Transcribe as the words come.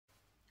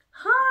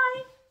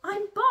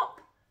I'm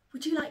Bob.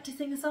 Would you like to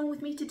sing a song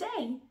with me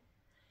today?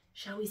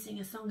 Shall we sing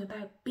a song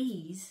about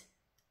bees?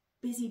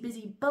 Busy,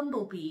 busy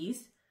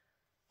bumblebees.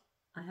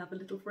 I have a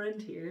little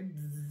friend here.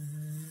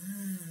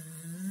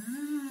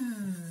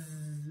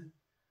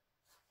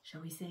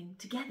 Shall we sing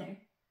together?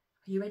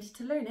 Are you ready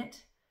to learn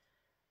it?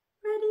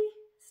 Ready,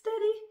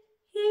 steady,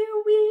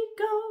 here we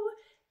go.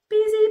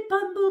 Busy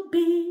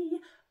bumblebee,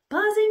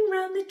 buzzing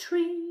round the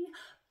tree.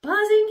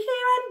 Buzzing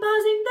here and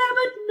buzzing there,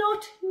 but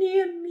not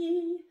near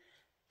me.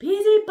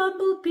 Busy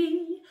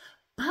bumblebee,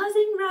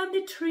 buzzing round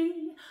the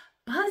tree.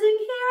 Buzzing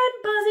here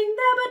and buzzing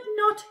there, but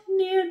not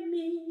near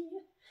me.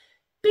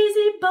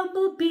 Busy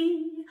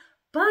bumblebee,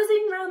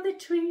 buzzing round the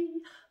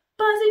tree.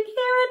 Buzzing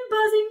here and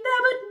buzzing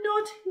there, but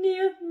not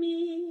near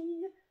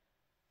me.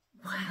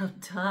 Well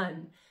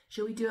done.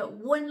 Shall we do it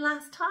one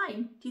last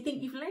time? Do you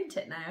think you've learnt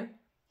it now?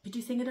 Could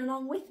you sing it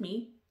along with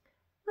me?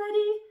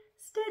 Ready,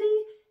 steady,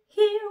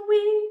 here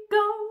we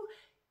go.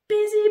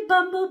 Busy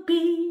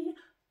bumblebee,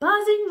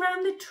 buzzing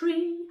round the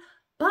tree.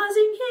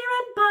 Buzzing here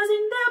and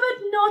buzzing there, but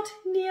not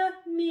near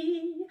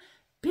me.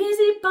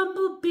 Busy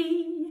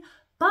bumblebee,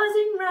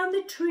 buzzing round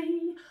the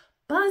tree.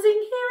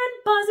 Buzzing here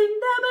and buzzing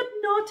there, but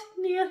not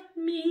near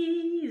me.